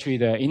change, actually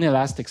the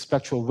inelastic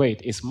spectral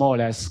weight is more or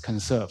less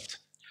conserved.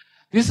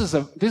 This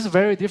is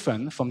very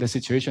different from the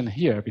situation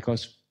here,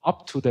 because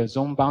up to the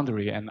zone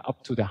boundary and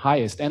up to the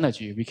highest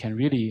energy, we can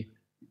really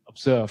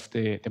observe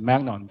the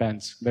magnon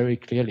bands very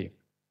clearly.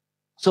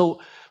 So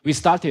we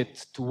started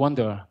to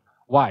wonder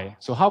why.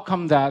 So how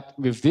come that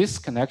with this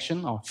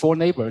connection of 4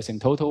 neighbors in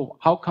total,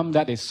 how come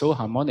that is so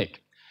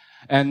harmonic?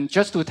 And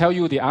just to tell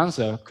you the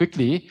answer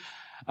quickly,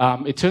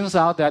 it turns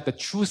out that the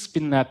true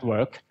spin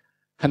network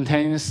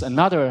contains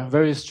another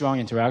very strong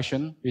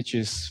interaction, which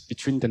is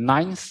between the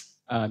 9th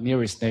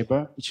nearest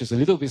neighbor, which is a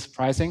little bit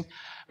surprising.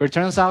 But it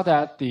turns out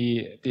that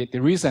the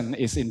reason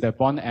is in the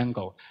bond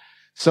angle.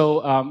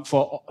 So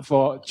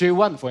for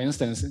J1, for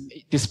instance,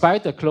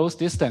 despite the close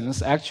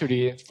distance,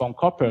 actually from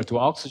copper to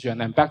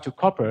oxygen and back to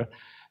copper,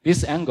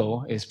 this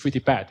angle is pretty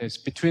bad. It's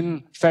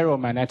between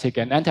ferromagnetic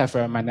and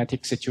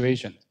antiferromagnetic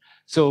situation.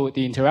 So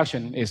the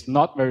interaction is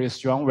not very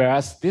strong,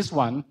 whereas this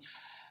one,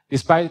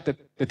 despite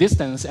the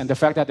distance and the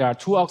fact that there are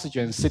 2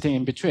 oxygens sitting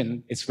in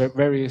between, it's a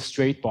very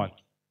straight bond.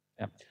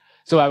 Yeah.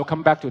 So I will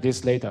come back to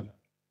this later.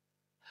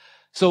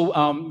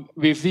 So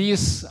with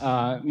these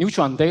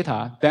neutron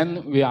data,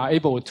 then we are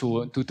able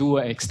to do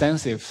an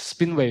extensive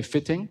spin wave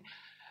fitting.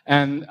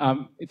 And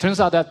it turns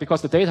out that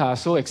because the data are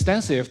so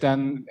extensive,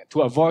 then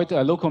to avoid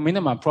a local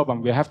minima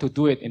problem, we have to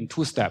do it in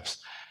 2 steps.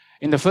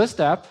 In the first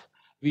step,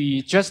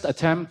 we just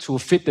attempt to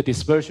fit the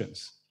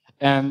dispersions.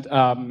 And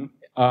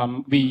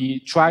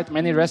we tried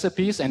many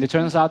recipes, and it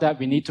turns out that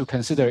we need to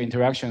consider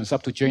interactions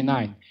up to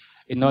J9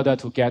 in order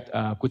to get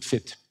a good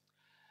fit.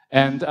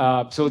 And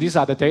so these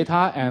are the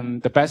data,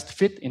 and the best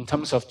fit in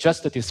terms of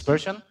just the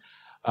dispersion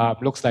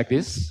looks like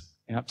this.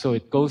 Yeah, so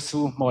it goes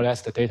through more or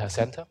less the data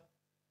center.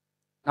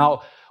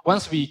 Now,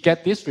 once we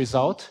get this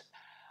result,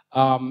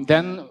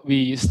 then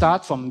we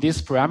start from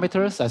these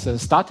parameters as a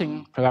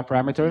starting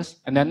parameters,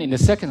 and then in the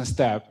second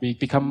step, we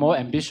become more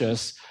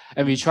ambitious,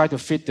 and we try to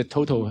fit the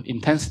total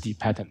intensity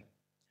pattern.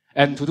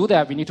 And to do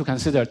that, we need to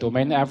consider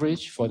domain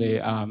average for the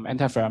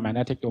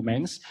antiferromagnetic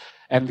domains,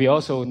 and we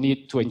also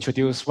need to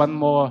introduce one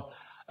more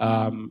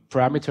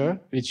parameter,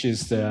 which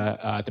is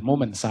the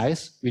moment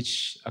size,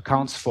 which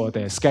accounts for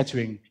the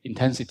scattering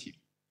intensity.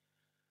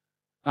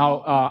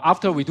 Now,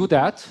 after we do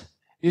that,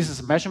 this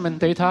is measurement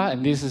data,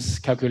 and this is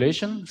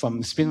calculation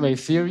from spin wave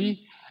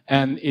theory,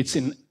 and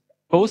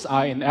both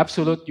are in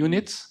absolute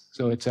units,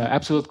 so it's an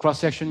absolute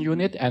cross-section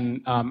unit,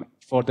 and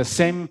for the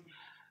same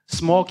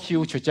small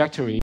q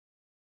trajectory,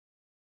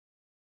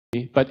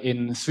 but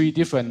in 3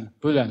 different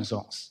Boolean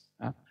zones.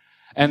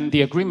 And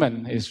the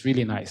agreement is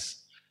really nice.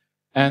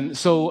 And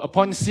so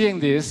upon seeing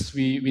this,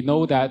 we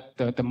know that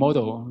the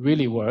model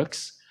really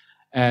works.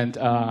 And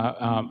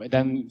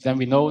then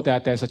we know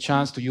that there's a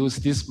chance to use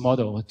this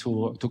model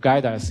to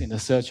guide us in the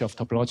search of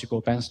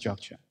topological band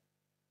structure.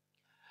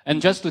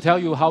 And just to tell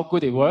you how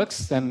good it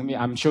works, then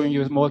I'm showing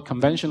you more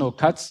conventional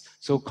cuts.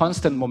 So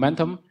constant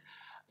momentum,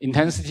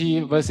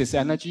 intensity versus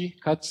energy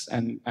cuts,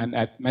 and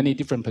at many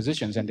different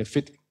positions. And the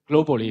fit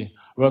globally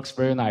works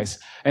very nice.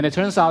 And it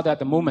turns out that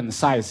the moment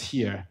size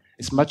here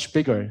is much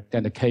bigger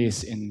than the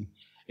case in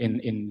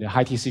the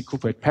high TC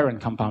cuprate parent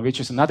compound, which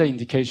is another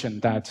indication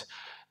that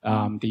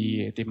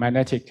the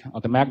magnetic or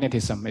the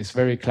magnetism is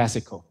very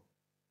classical.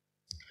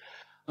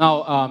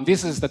 Now,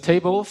 this is the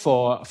table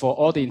for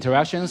all the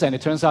interactions, and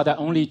it turns out that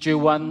only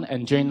J1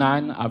 and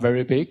J9 are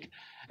very big,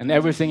 and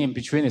everything in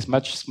between is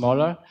much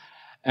smaller.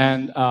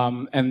 And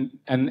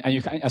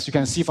as you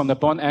can see from the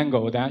bond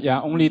angle, that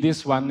only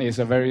this one is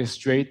a very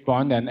straight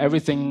bond, and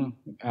everything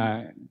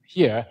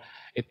here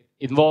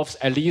involves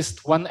at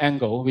least one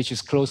angle which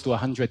is close to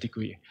 100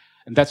 degrees.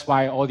 And that's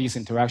why all these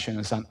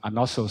interactions are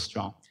not so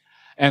strong.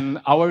 And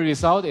our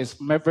result is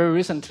very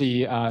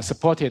recently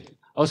supported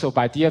also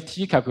by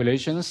DFT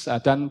calculations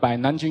done by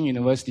Nanjing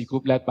University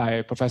group led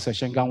by Professor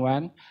Shen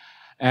Wan.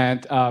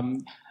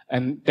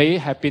 And they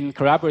have been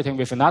collaborating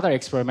with another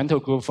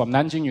experimental group from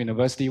Nanjing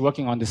University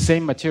working on the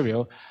same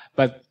material.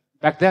 But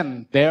back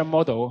then, their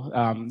model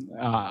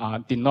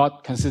did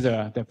not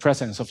consider the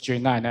presence of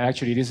J9. And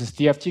actually, this is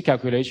DFT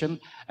calculation,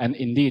 and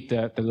indeed,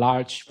 the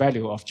large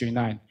value of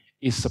J9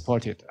 is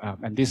supported.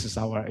 And this is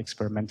our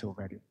experimental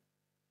value.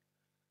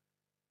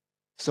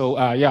 So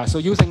so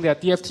using the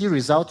DFT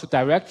result to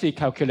directly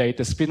calculate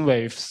the spin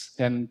waves,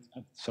 and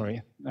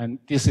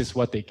this is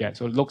what they get.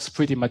 So it looks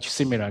pretty much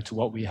similar to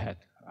what we had.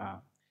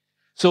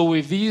 So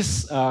with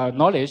this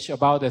knowledge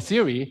about the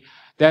theory,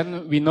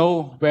 then we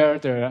know where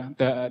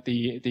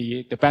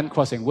the band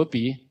crossing would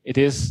be. It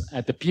is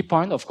at the P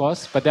point, of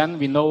course, but then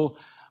we know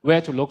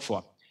where to look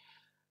for.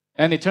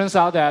 And it turns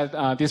out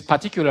that this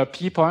particular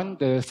P point,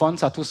 the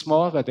fonts are too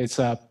small, but it's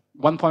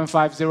 1.5,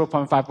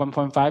 0.5,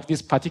 1.5,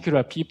 this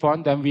particular P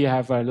point, then we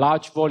have a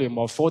large volume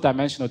of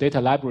 4-dimensional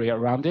data library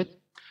around it.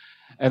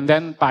 And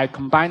then by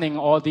combining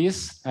all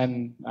these,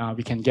 and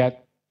we can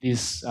get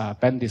this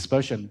band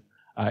dispersion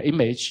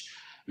image,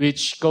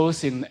 which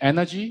goes in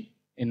energy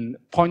in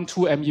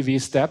 0.2 MeV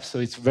steps, so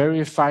it's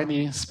very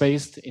finely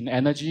spaced in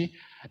energy,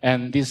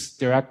 and this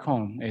Dirac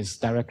cone is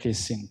directly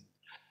seen.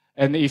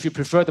 And if you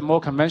prefer the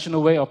more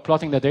conventional way of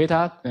plotting the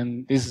data,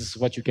 then this is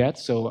what you get.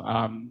 So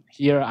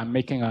here I'm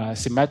making a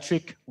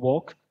symmetric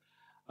walk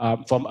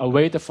from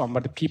away from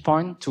the P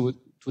point to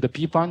the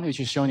P point, which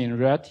is shown in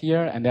red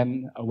here, and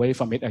then away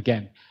from it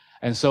again.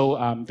 And so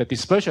the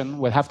dispersion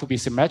will have to be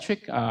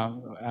symmetric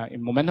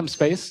in momentum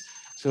space.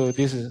 So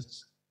this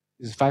is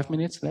 5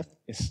 minutes left?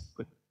 Yes,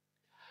 good.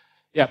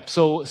 Yeah,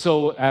 so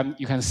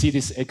you can see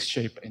this X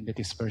shape in the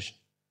dispersion.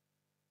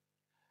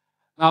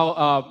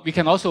 Now, we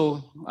can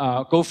also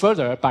go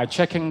further by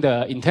checking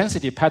the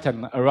intensity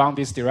pattern around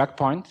this Dirac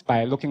point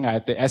by looking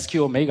at the SQ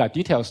omega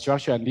detail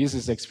structure, and this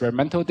is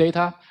experimental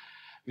data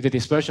with the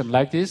dispersion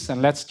like this.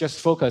 And let's just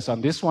focus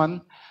on this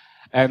one.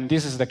 And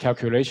this is the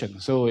calculation.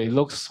 So it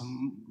looks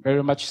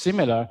very much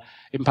similar.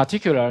 In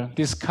particular,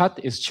 this cut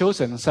is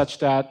chosen such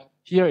that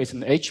here is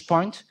an H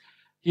point,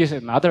 here's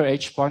another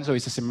H point, so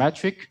it's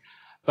symmetric.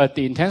 But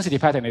the intensity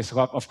pattern is,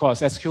 of course,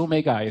 SQ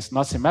omega is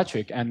not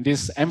symmetric, and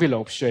this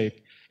envelope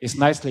shape is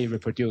nicely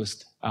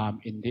reproduced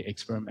in the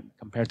experiment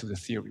compared to the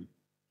theory.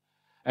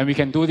 And we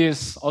can do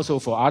this also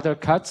for other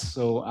cuts,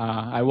 so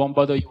I won't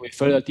bother you with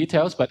further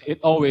details, but it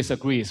always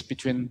agrees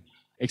between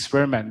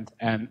experiment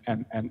and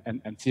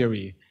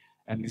theory.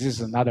 And this is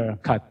another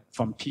cut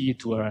from P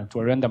to a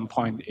random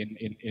point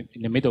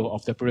in the middle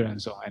of the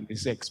brilliance zone, and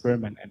this is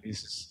experiment, and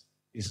this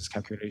is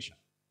calculation.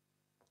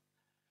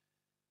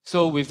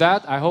 So with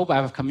that, I hope I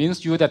have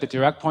convinced you that the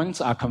Dirac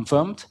points are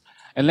confirmed.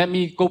 And let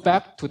me go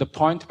back to the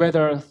point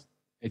whether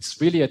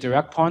it's really a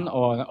Dirac point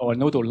or a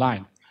nodal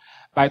line.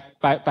 But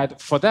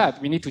for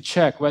that, we need to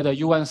check whether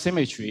Yuan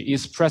symmetry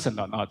is present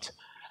or not.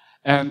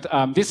 And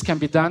this can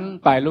be done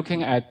by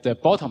looking at the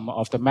bottom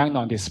of the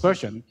magnon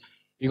dispersion,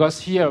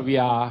 because here we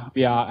are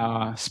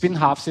a spin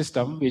half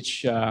system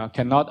which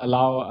cannot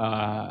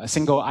allow a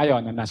single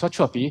ion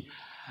anisotropy.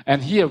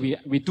 And here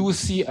we do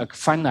see a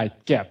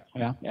finite gap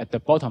at the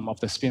bottom of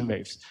the spin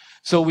waves.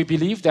 So we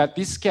believe that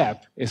this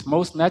gap is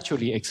most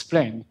naturally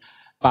explained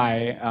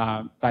by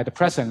the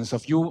presence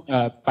of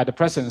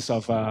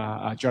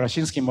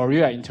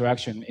Dirac-Moria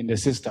interaction in the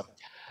system.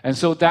 And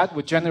so that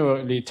would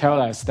generally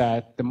tell us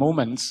that the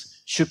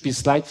moments should be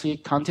slightly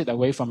counted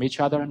away from each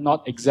other,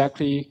 not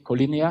exactly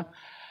collinear.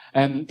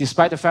 And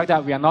despite the fact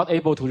that we are not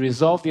able to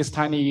resolve these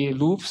tiny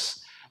loops,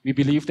 we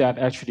believe that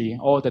actually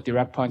all the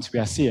Dirac points we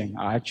are seeing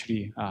are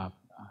actually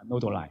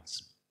nodal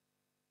lines.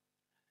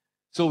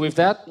 So with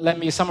that, let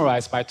me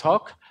summarize my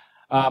talk.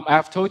 I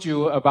have told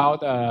you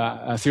about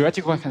a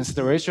theoretical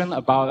consideration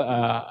about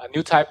a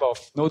new type of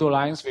nodal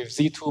lines with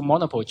Z2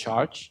 monopole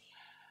charge.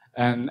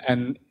 And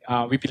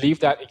we believe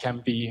that it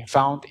can be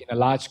found in a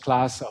large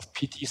class of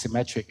PT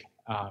symmetric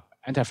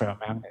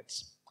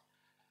antiferromagnets.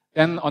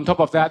 Then on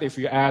top of that, if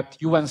you add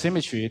Yuan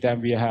symmetry,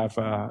 then we have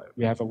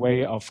a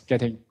way of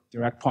getting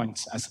Dirac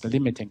points as the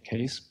limiting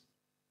case.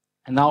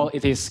 And now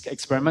it is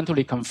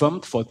experimentally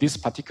confirmed for this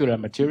particular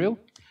material.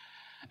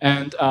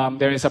 And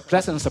there is a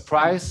pleasant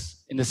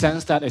surprise in the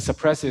sense that it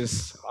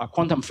suppresses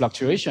quantum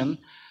fluctuation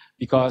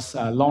because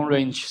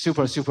long-range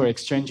super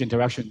exchange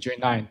interaction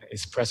J9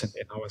 is present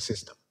in our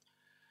system.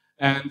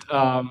 And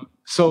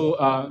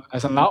so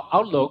as an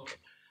outlook,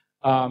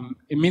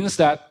 it means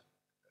that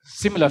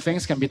similar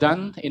things can be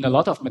done in a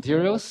lot of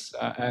materials,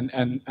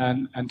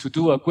 and to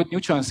do a good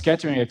neutron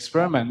scattering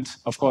experiment,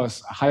 of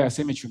course, a higher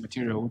symmetry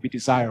material would be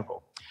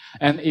desirable.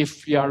 And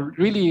if you are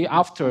really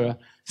after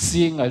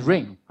seeing a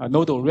ring, a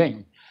nodal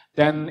ring,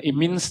 then it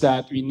means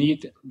that we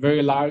need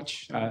very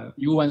large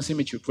Yuan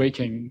symmetry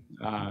breaking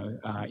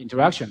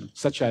interaction,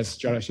 such as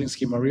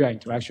Dirac-Moria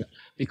interaction,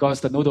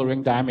 because the nodal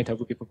ring diameter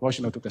would be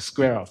proportional to the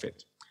square of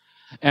it.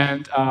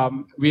 And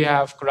we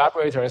have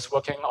collaborators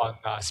working on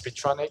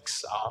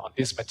spintronics on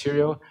this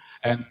material,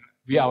 and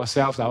we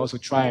ourselves are also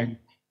trying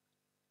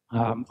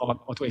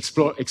or to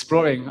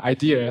exploring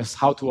ideas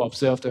how to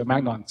observe the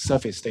magnon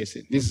surface states.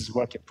 This is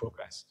work in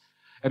progress.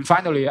 And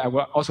finally, I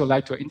would also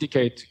like to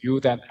indicate to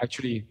you that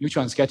actually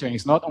neutron scattering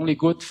is not only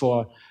good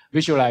for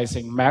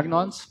visualizing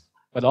magnons,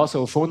 but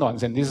also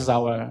phonons. And this is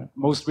our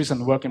most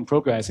recent work in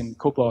progress in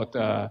cobalt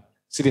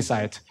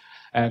silicide.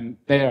 And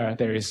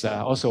there is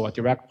also a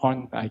Dirac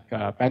point like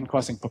band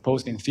crossing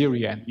proposed in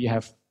theory, and we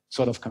have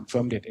sort of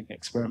confirmed it in the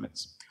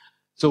experiments.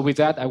 So with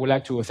that, I would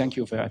like to thank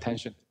you for your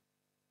attention.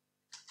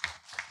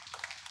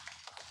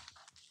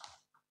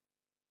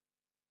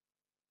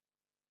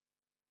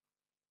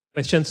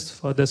 Questions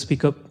for the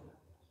speaker?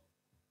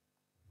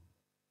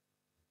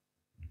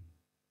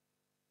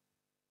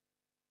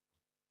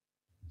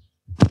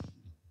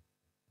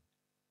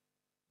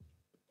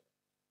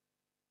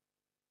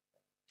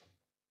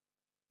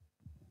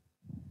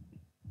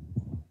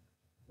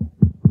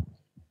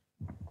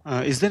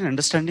 Is there an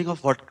understanding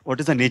of what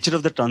is the nature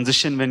of the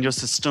transition when your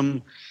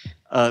system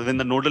when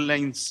the nodal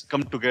lines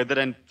come together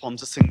and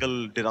forms a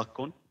single Dirac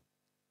cone.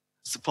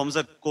 So forms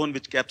a cone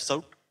which gaps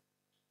out.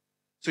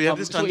 So you have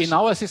this transition. So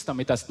in our system,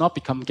 it does not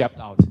become gapped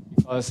out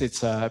because it's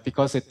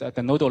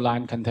the nodal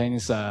line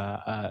contains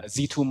a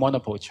Z2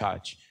 monopole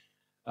charge.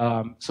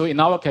 So in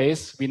our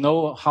case, we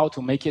know how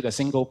to make it a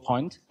single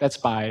point. That's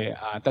by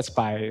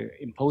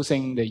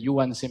imposing the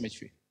U1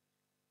 symmetry.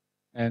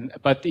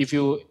 But if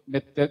you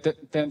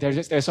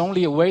there's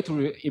only a way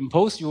to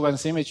impose U1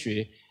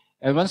 symmetry,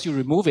 and once you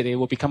remove it, it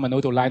will become a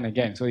nodal line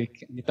again. So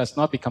it does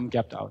not become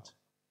gapped out.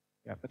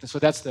 Yeah, but so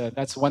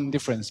that's one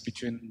difference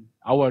between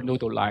our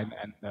nodal line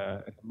and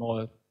the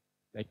more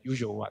like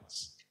usual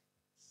ones.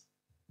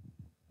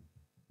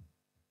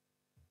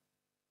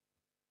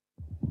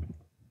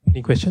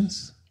 Any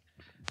questions?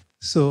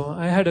 So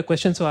I had a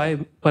question, so I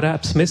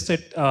perhaps missed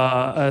it.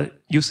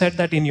 You said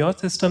that in your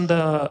system,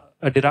 the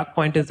Dirac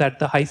point is at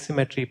the high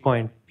symmetry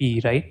point, P,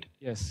 right?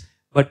 Yes.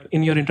 But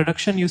in your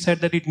introduction, you said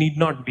that it need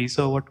not be.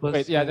 So what was?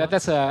 Wait, yeah,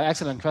 that's an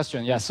excellent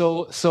question. Yeah.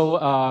 So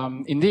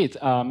indeed,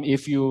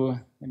 if you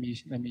let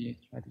me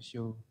try to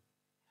show.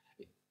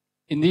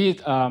 Indeed,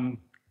 for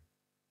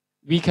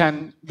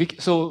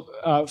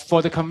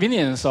the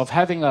convenience of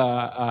having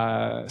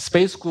a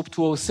space group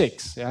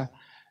 206, yeah.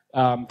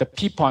 The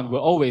P point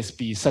will always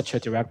be such a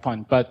Dirac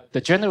point, but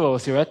the general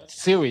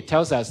theory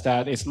tells us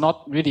that it's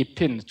not really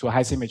pinned to a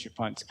high symmetry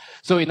point.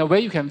 So in a way,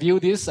 you can view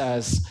this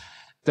as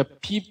the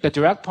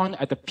Dirac point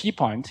at the P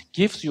point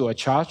gives you a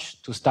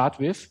charge to start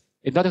with.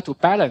 In order to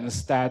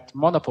balance that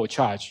monopole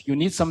charge, you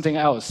need something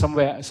else,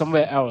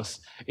 somewhere else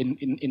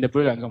in the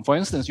brilliant zone. For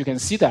instance, you can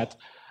see that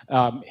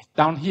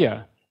down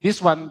here. This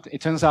one,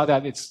 it turns out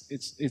that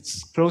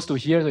it's close to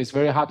here, so it's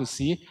very hard to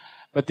see.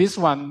 But this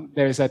one,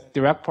 there is a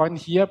Dirac point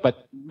here,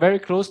 but very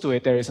close to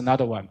it, there is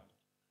another one.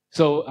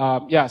 So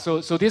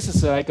so this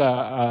is like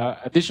a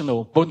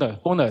additional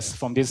bonus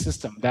from this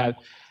system, that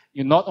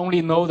you not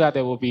only know that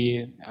there will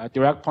be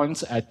Dirac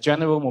points at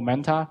general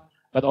momenta,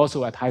 but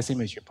also at high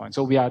symmetry points.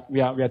 So we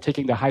are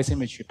taking the high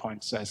symmetry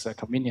points as a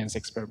convenience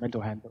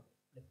experimental handle.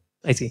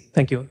 I see.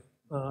 Thank you.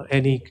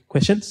 Any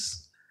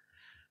questions?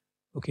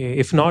 Okay.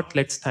 If not,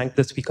 let's thank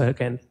the speaker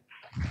again.